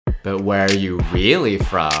But where are you really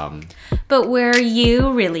from? But where are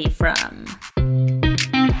you really from?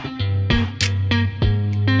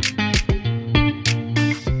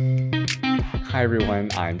 Hi everyone,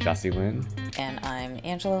 I'm Jesse Lynn. And I'm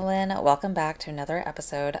Angela Lynn. Welcome back to another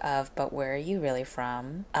episode of But Where Are You Really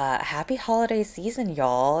From? Happy holiday season,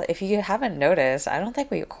 y'all. If you haven't noticed, I don't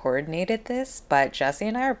think we coordinated this, but Jesse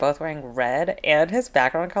and I are both wearing red and his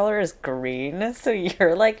background color is green. So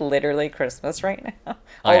you're like literally Christmas right now.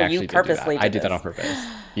 You purposely did I did this. that on purpose.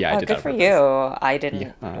 Yeah, I did that Good on for purpose. you. I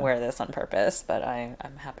didn't wear this on purpose, but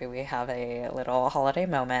I'm happy we have a little holiday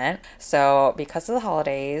moment. So, because of the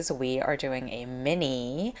holidays, we are doing a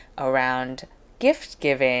mini around gift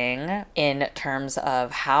giving in terms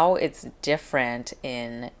of how it's different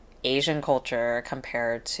in Asian culture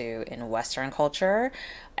compared to in Western culture.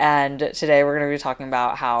 And today we're going to be talking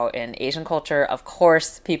about how in Asian culture, of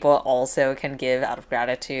course, people also can give out of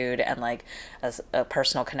gratitude and like a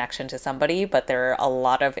personal connection to somebody, but there are a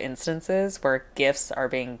lot of instances where gifts are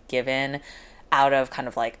being given out of kind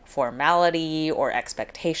of like formality or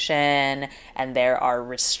expectation, and there are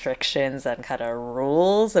restrictions and kind of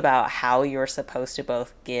rules about how you're supposed to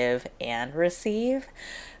both give and receive.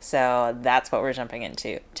 So that's what we're jumping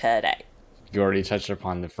into today. You already touched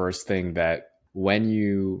upon the first thing, that when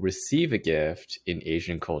you receive a gift in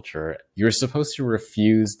Asian culture, you're supposed to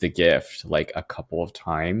refuse the gift like a couple of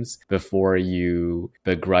times before you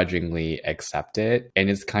begrudgingly accept it. And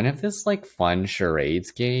it's kind of this like fun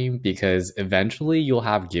charades game, because eventually you'll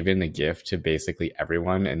have given a gift to basically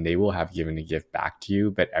everyone and they will have given a gift back to you.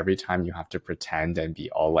 But every time you have to pretend and be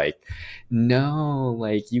all like, no,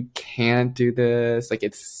 like you can't do this. Like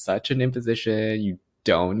it's such an imposition. You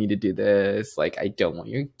don't need to do this. Like, I don't want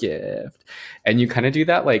your gift. And you kind of do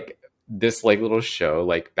that, like, this, like, little show,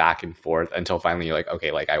 like, back and forth until finally you're like, okay,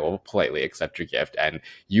 like, I will politely accept your gift and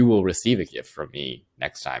you will receive a gift from me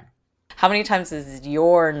next time. How many times is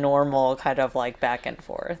your normal kind of like back and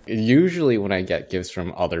forth? Usually when I get gifts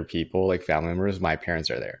from other people, like family members, my parents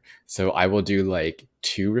are there. So I will do, like,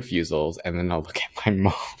 2 refusals and then I'll look at my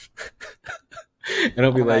mom. And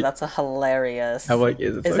I'll be like, that's a hilarious. I'm like,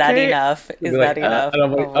 is okay? That enough? Is that enough? And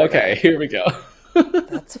I'm like, okay, here we go.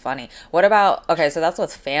 That's funny. What about, okay, so that's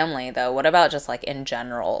with family though. What about just like in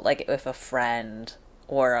general? Like if a friend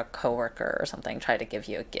or a coworker or something tried to give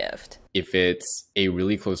you a gift? If it's a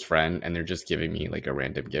really close friend and they're just giving me like a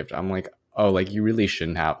random gift, I'm like, oh, like you really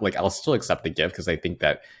shouldn't have, like, I'll still accept the gift because I think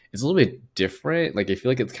that it's a little bit different. Like, I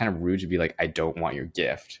feel like it's kind of rude to be like, I don't want your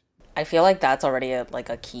gift. I feel like that's already a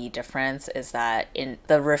key difference, is that in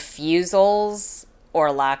the refusals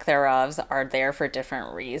or lack thereof are there for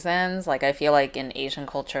different reasons. Like I feel like in Asian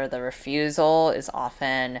culture, the refusal is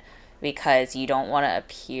often because you don't want to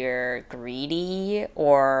appear greedy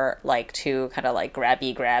or like too kind of like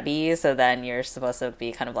grabby. So then you're supposed to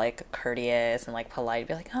be kind of like courteous and like polite,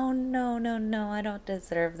 be like, oh no, I don't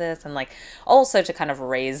deserve this. And like also to kind of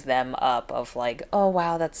raise them up of like, oh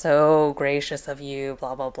wow, that's so gracious of you,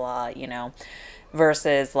 blah, blah, blah, you know.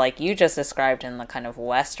 Versus like you just described in the kind of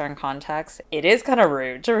Western context, it is kind of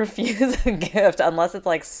rude to refuse a gift unless it's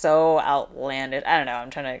like so outlandish. I don't know, I'm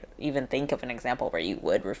trying to even think of an example where you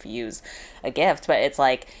would refuse a gift, but it's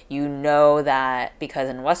like, you know, that because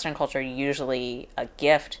in Western culture usually a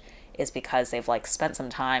gift is because they've like spent some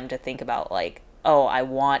time to think about like, oh, I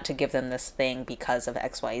want to give them this thing because of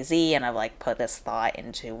XYZ, and I've like put this thought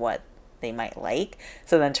into what they might like.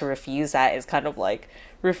 So then to refuse that is kind of like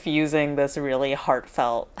refusing this really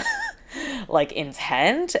heartfelt like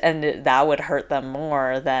intent, and that would hurt them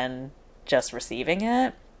more than just receiving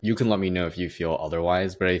it. You can let me know if you feel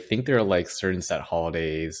otherwise, but I think there are like certain set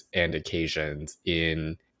holidays and occasions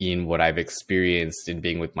in what I've experienced in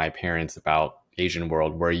being with my parents about Asian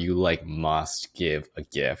world where you like must give a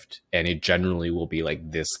gift, and it generally will be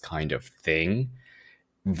like this kind of thing.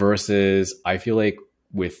 Versus I feel like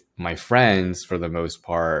with my friends, for the most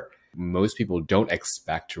part, most people don't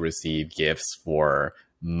expect to receive gifts for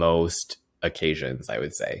most occasions, I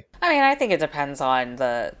would say. I mean, I think it depends on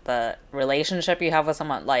the relationship you have with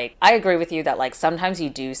someone. Like, I agree with you that like sometimes you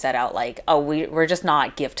do set out like, oh, we're just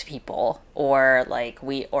not gift people, or like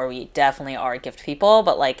we definitely are gift people,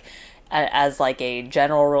 but like as like a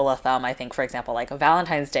general rule of thumb, I think, for example, like a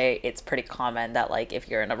Valentine's Day, it's pretty common that like if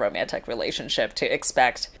you're in a romantic relationship to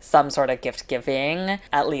expect some sort of gift giving.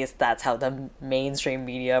 At least that's how the mainstream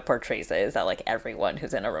media portrays it, is that like everyone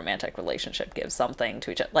who's in a romantic relationship gives something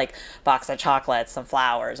to each other, like box of chocolates, some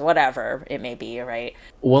flowers, whatever it may be, right?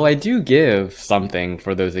 Well, I do give something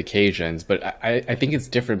for those occasions, but I think it's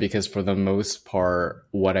different because for the most part,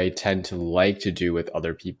 what I tend to like to do with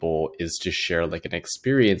other people is to share like an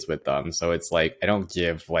experience with them. So it's like, I don't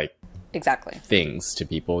give like Exactly. things to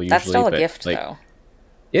people That's usually, still a but gift, like, though.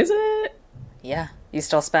 is it? Yeah. You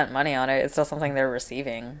still spent money on it. It's still something they're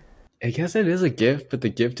receiving. I guess it is a gift, but the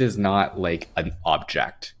gift is not like an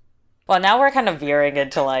object. Well, now we're kind of veering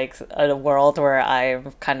into like a world where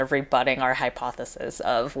I'm kind of rebutting our hypothesis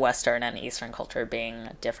of Western and Eastern culture being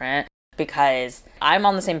different because I'm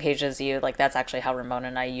on the same page as you. Like, that's actually how Ramona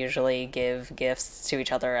and I usually give gifts to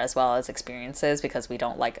each other as well as experiences because we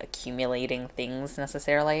don't like accumulating things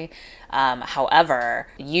necessarily. However,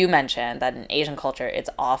 you mentioned that in Asian culture, it's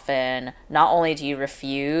often not only do you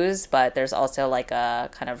refuse, but there's also like a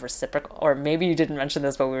kind of reciprocal, or maybe you didn't mention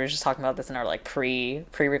this, but we were just talking about this in our like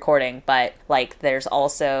pre-recording, but like there's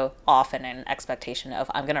also often an expectation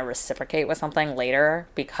of I'm going to reciprocate with something later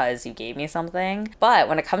because you gave me something. But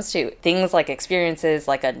when it comes to things like experiences,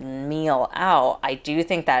 like a meal out, I do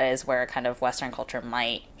think that is where kind of Western culture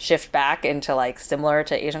might shift back into like similar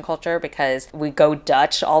to Asian culture because we go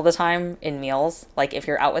Dutch all the time in meals. Like if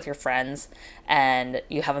you're out with your friends and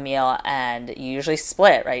you have a meal and you usually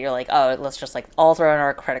split, right? You're like, oh, let's just like all throw in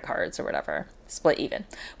our credit cards or whatever, split even.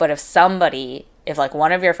 But if like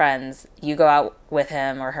one of your friends, you go out with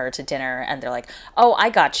him or her to dinner and they're like, oh, I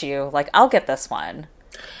got you, like I'll get this one,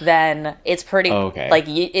 then it's pretty like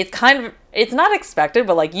it's kind of, it's not expected,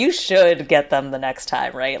 but like you should get them the next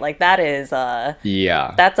time, right? Like that is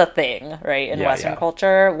that's a thing, right, in Western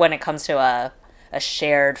culture when it comes to a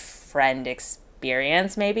shared friend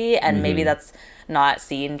experience maybe, and maybe that's not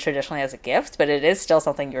seen traditionally as a gift, but it is still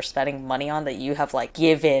something you're spending money on that you have like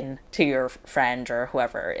given to your friend or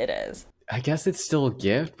whoever it is. I guess it's still a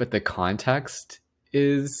gift, but the context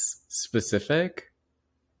is specific.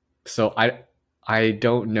 So I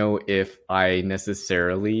don't know if I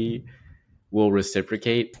necessarily will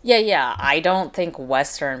reciprocate. Yeah. I don't think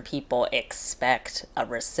Western people expect a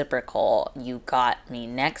reciprocal, you got me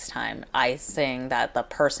next time. I think that the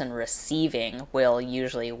person receiving will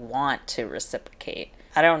usually want to reciprocate.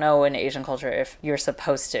 I don't know in Asian culture if you're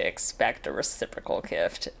supposed to expect a reciprocal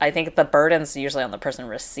gift. I think the burden's usually on the person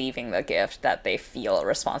receiving the gift that they feel a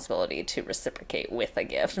responsibility to reciprocate with a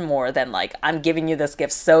gift more than like, I'm giving you this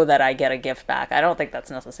gift so that I get a gift back. I don't think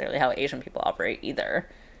that's necessarily how Asian people operate either.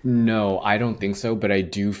 No, I don't think so, but I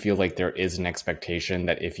do feel like there is an expectation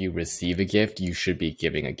that if you receive a gift, you should be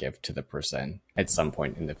giving a gift to the person at some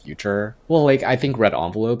point in the future. Well, like I think red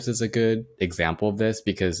envelopes is a good example of this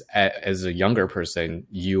because as a younger person,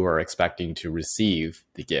 you are expecting to receive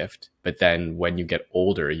the gift, but then when you get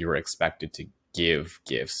older, you're expected to give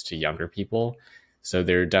gifts to younger people. So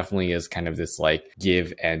there definitely is kind of this like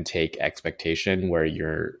give and take expectation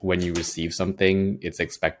where when you receive something, it's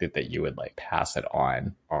expected that you would like pass it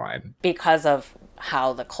on. Because of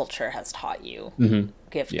how the culture has taught you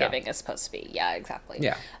gift giving is supposed to be. Yeah, exactly.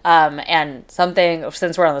 Yeah. And something,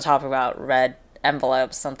 since we're on the topic about red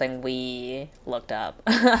envelopes, something we looked up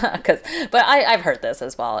but I've heard this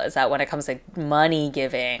as well, is that when it comes to money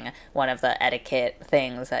giving, one of the etiquette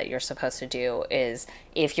things that you're supposed to do is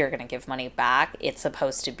if you're going to give money back, it's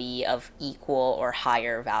supposed to be of equal or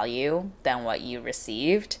higher value than what you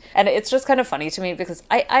received. And it's just kind of funny to me because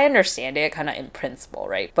I understand it kind of in principle,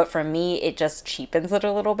 right? But for me, it just cheapens it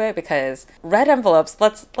a little bit because red envelopes,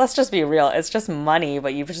 let's just be real, it's just money,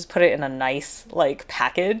 but you just put it in a nice like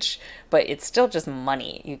package, but it's still just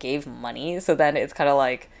money. You gave money. So then it's kind of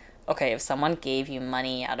like, okay, if someone gave you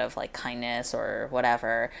money out of like kindness or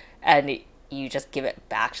whatever, and you just give it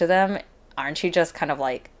back to them, aren't you just kind of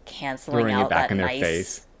like canceling Throwing out it back that in nice? Their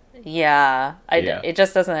face. Yeah, it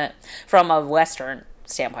just doesn't, from a Western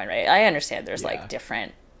standpoint, right? I understand there's like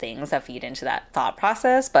different things that feed into that thought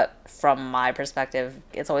process, but from my perspective,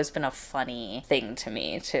 it's always been a funny thing to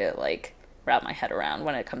me to like wrap my head around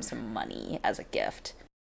when it comes to money as a gift.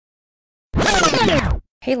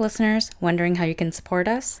 Hey listeners, wondering how you can support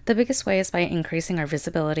us? The biggest way is by increasing our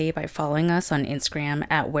visibility by following us on Instagram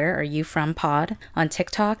at Where Are You From Pod, on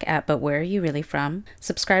TikTok at But Where Are You Really From,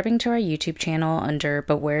 subscribing to our YouTube channel under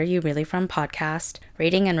But Where Are You Really From Podcast,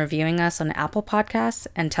 rating and reviewing us on Apple Podcasts,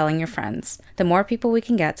 and telling your friends. The more people we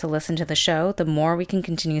can get to listen to the show, the more we can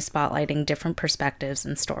continue spotlighting different perspectives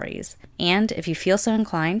and stories. And if you feel so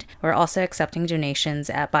inclined, we're also accepting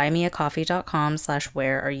donations at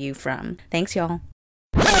buymeacoffee.com/whereareyouFrom. Thanks, y'all.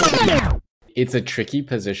 It's a tricky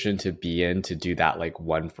position to be in to do that like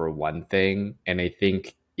one for one thing, and I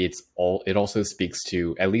think it also speaks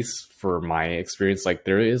to, at least for my experience, like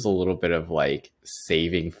there is a little bit of like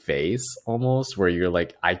saving face almost, where you're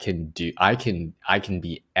like, I can be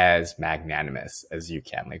as magnanimous as you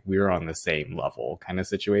can, like we're on the same level kind of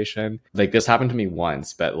situation. Like this happened to me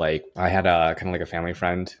once, but like I had a kind of like a family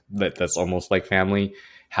friend that's almost like family,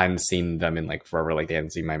 hadn't seen them in like forever, like they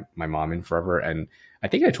hadn't seen my mom in forever, and I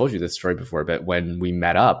think I told you this story before, but when we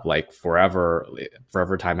met up, like forever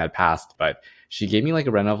time had passed, but she gave me like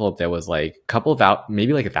a rent envelope that was like a couple of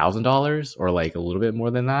maybe like $1,000 or like a little bit more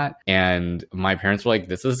than that. And my parents were like,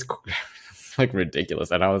 this is like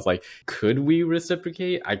ridiculous. And I was like, could we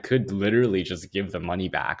reciprocate? I could literally just give the money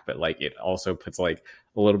back, but like it also puts like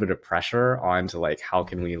a little bit of pressure onto like how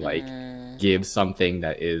can we like give something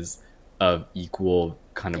that is of equal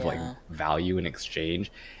kind of like value in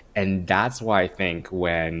exchange. And that's why I think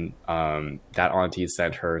when that auntie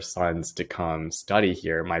sent her sons to come study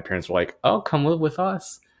here, my parents were like, oh, come live with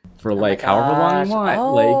us for like however long you want.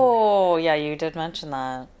 Oh, yeah, you did mention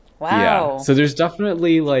that. Wow. Yeah. So there's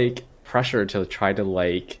definitely like pressure to try to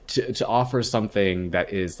like to offer something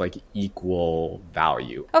that is like equal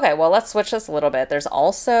value. Okay, well, let's switch this a little bit. There's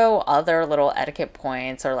also other little etiquette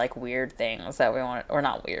points or like weird things that we want, or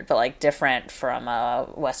not weird, but like different from a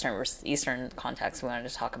Western versus Eastern context we wanted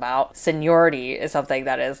to talk about. Seniority is something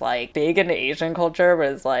that is like big in Asian culture, but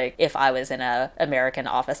it's like if I was in a American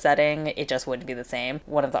office setting, it just wouldn't be the same.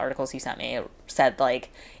 One of the articles you sent me said like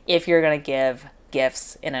if you're gonna give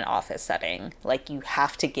gifts in an office setting, like you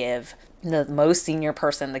have to give the most senior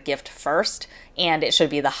person the gift first, and it should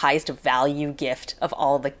be the highest value gift of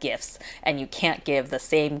all the gifts, and you can't give the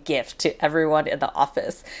same gift to everyone in the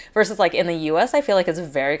office. Versus like in the US, I feel like it's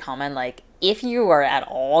very common, like if you are at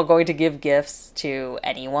all going to give gifts to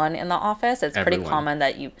anyone in the office, it's pretty common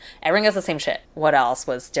that everyone gets the same shit. What else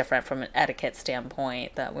was different from an etiquette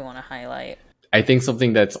standpoint that we want to highlight? I think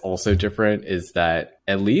something that's also different is that,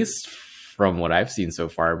 at least from what I've seen so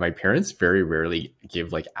far, my parents very rarely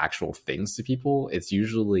give like actual things to people. It's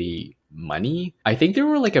usually money. I think there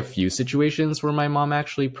were like a few situations where my mom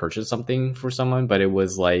actually purchased something for someone, but it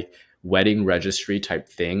was like wedding registry type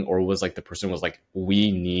thing, or was like the person was like,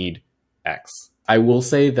 we need X. I will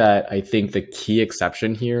say that I think the key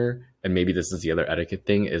exception here, and maybe this is the other etiquette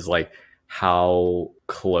thing, is like how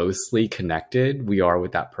closely connected we are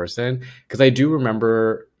with that person. Because I do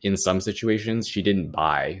remember in some situations, she didn't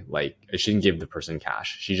she didn't give the person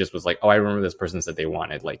cash. She just was like, oh, I remember this person said they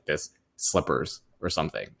wanted like this slippers or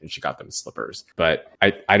something, and she got them slippers. But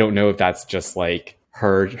I don't know if that's just like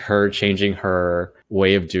her changing her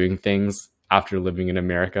way of doing things after living in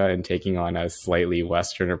America and taking on a slightly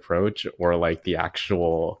Western approach, or like the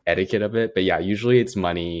actual etiquette of it. But yeah, usually it's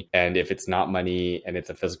money. And if it's not money and it's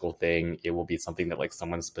a physical thing, it will be something that like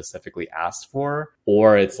someone specifically asked for,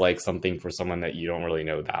 or it's like something for someone that you don't really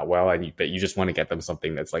know that well, but you just want to get them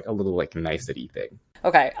something that's like a little like nicety thing.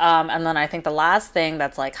 Okay, and then I think the last thing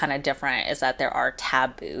that's like kind of different is that there are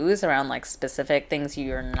taboos around like specific things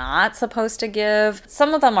you're not supposed to give.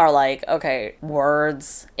 Some of them are like, okay,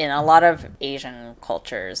 words. In a lot of Asian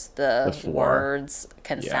cultures, the words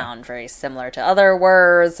can sound very similar to other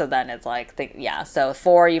words. So then it's like, so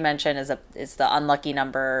 4 you mentioned is the unlucky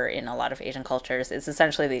number in a lot of Asian cultures. It's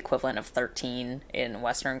essentially the equivalent of 13 in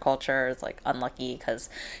Western culture. It's like unlucky because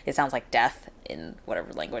it sounds like death in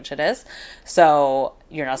whatever language it is. So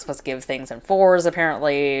you're not supposed to give things in 4s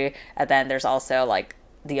apparently. And then there's also like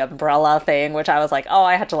the umbrella thing, which I was like, oh,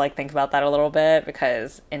 I had to like think about that a little bit,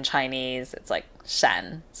 because in Chinese it's like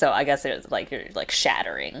shen. So I guess it's like you're like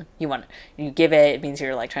shattering. You give it, it means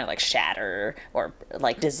you're like trying to like shatter or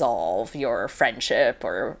like dissolve your friendship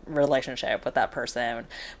or relationship with that person.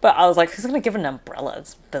 But I was like, who's gonna give an umbrella?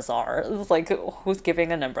 It's bizarre. It's like, who's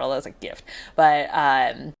giving an umbrella as a gift? But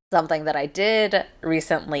something that I did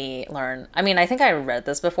recently learn, I mean, I think I read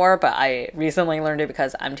this before, but I recently learned it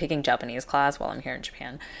because I'm taking Japanese class while I'm here in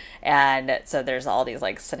Japan. And so there's all these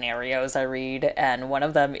like scenarios I read, and one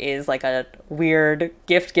of them is like a weird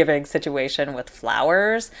gift giving situation with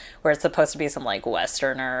flowers, where it's supposed to be some like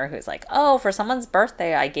Westerner who's like, oh, for someone's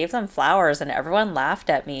birthday I gave them flowers and everyone laughed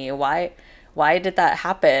at me. Why did that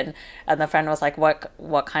happen? And the friend was like,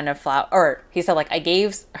 what kind of flower? Or he said like, I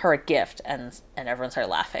gave her a gift, and everyone started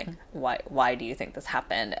laughing. Why do you think this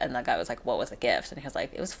happened? And the guy was like, what was the gift? And he was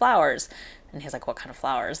like, it was flowers. And he was like, what kind of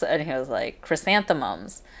flowers? And he was like,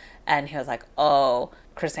 chrysanthemums. And he was like, oh,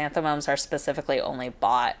 chrysanthemums are specifically only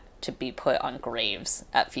bought to be put on graves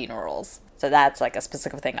at funerals. So that's like a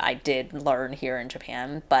specific thing I did learn here in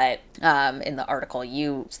Japan. But in the article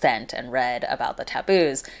you sent and read about the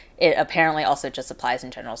taboos, it apparently also just applies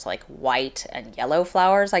in general. So like white and yellow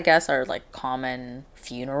flowers, I guess, are like common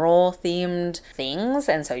funeral themed things.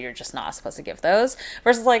 And so you're just not supposed to give those.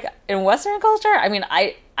 Versus like in Western culture, I mean,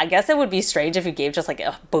 I guess it would be strange if you gave just like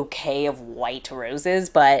a bouquet of white roses.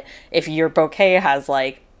 But if your bouquet has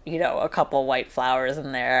like, you know, a couple white flowers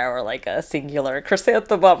in there, or like a singular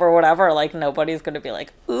chrysanthemum or whatever, like nobody's going to be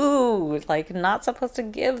like, ooh, like not supposed to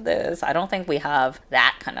give this. I don't think we have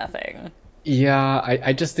that kind of thing. Yeah,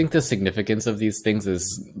 I just think the significance of these things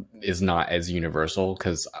is not as universal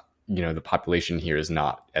because the population here is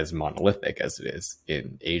not as monolithic as it is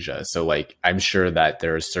in Asia. So like I'm sure that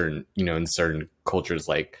there are certain, in certain cultures,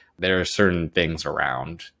 like there are certain things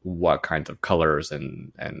around what kinds of colors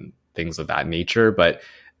and things of that nature. But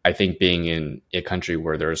I think being in a country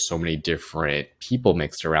where there's so many different people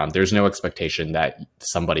mixed around, there's no expectation that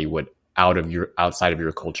somebody would outside of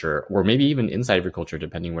your culture, or maybe even inside of your culture,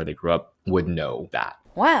 depending where they grew up, would know that.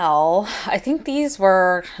 Well, I think these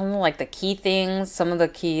were kind of like the key things, some of the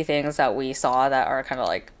key things that we saw that are kind of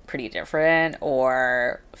like pretty different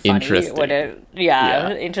or funny when Interesting. it, yeah,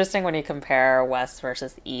 Yeah. interesting when you compare West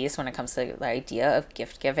versus East when it comes to the idea of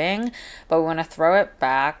gift giving. But we want to throw it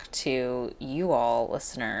back to you all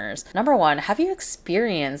listeners. Number one, have you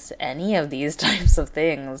experienced any of these types of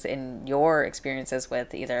things in your experiences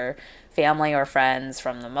with either family or friends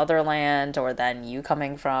from the motherland, or then you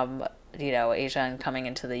coming from Asia and coming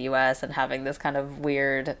into the US and having this kind of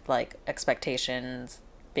weird like expectations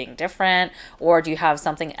being different? Or do you have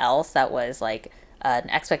something else that was like an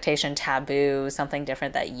expectation taboo, something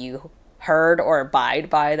different that you heard or abide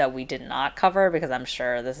by that we did not cover? Because I'm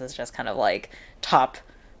sure this is just kind of like top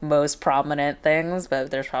most prominent things, but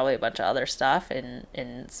there's probably a bunch of other stuff in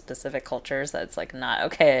specific cultures that's like not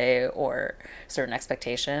okay or certain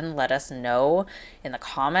expectation. Let us know in the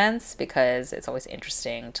comments because it's always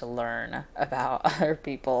interesting to learn about other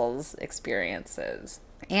people's experiences.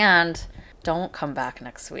 And don't come back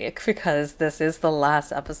next week because this is the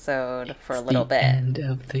last episode for a It's little the bit. end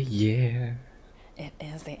of the year. It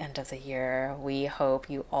is the end of the year. We hope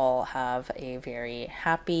you all have a very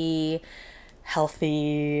happy,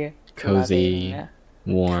 healthy, Cozy, loving,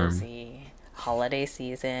 warm. cozy holiday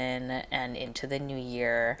season and into the new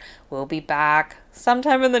year. We'll be back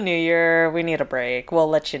sometime in the new year. We need a break. We'll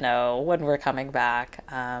let you know when we're coming back.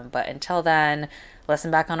 But until then,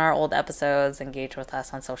 listen back on our old episodes, engage with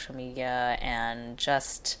us on social media, and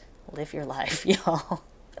just live your life, y'all.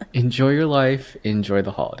 Enjoy your life. Enjoy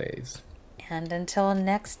the holidays. And until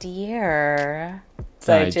next year,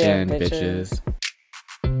 再见, 再见, bitches. bitches.